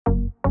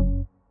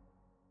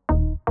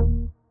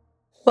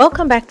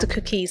Welcome back to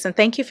Cookies, and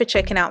thank you for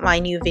checking out my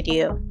new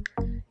video.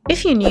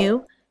 If you're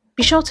new,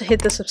 be sure to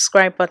hit the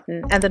subscribe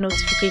button and the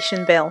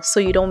notification bell so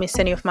you don't miss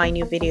any of my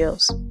new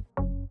videos.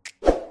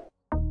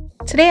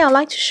 Today I'd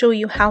like to show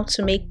you how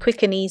to make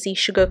quick and easy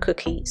sugar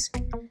cookies.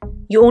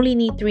 You only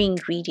need 3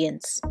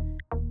 ingredients.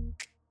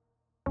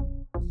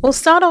 We'll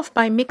start off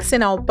by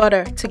mixing our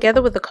butter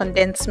together with the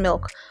condensed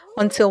milk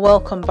until well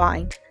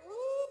combined.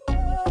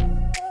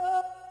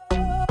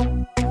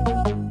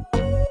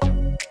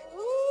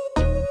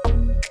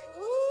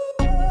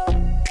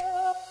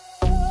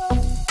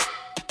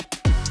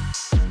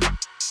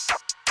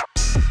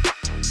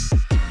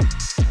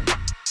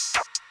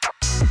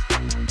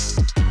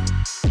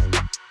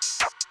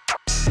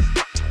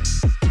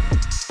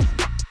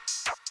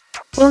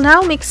 We'll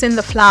now mix in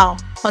the flour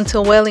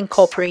until well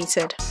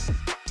incorporated.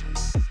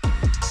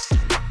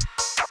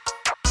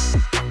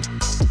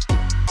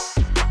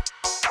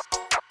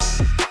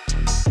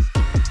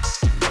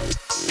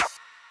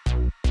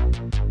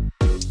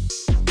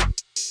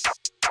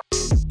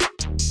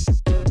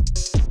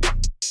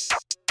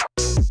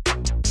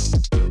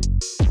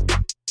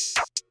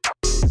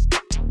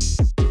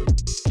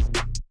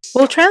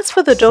 We'll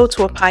transfer the dough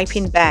to a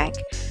piping bag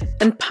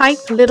and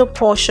pipe little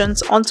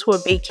portions onto a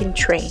baking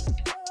tray.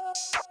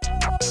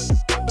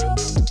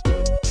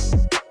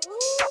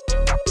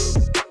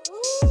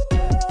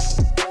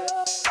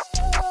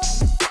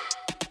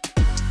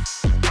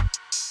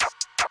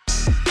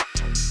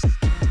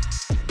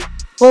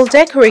 We'll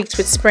decorate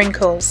with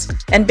sprinkles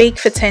and bake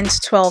for 10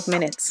 to 12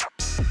 minutes.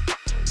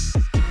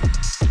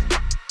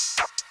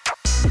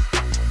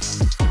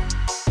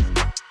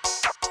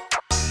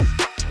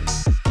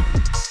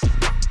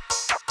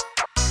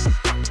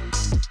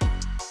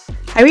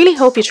 I really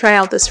hope you try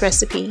out this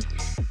recipe.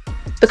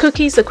 The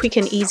cookies are quick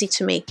and easy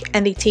to make,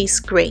 and they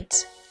taste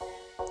great.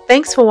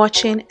 Thanks for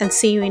watching, and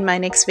see you in my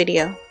next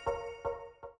video.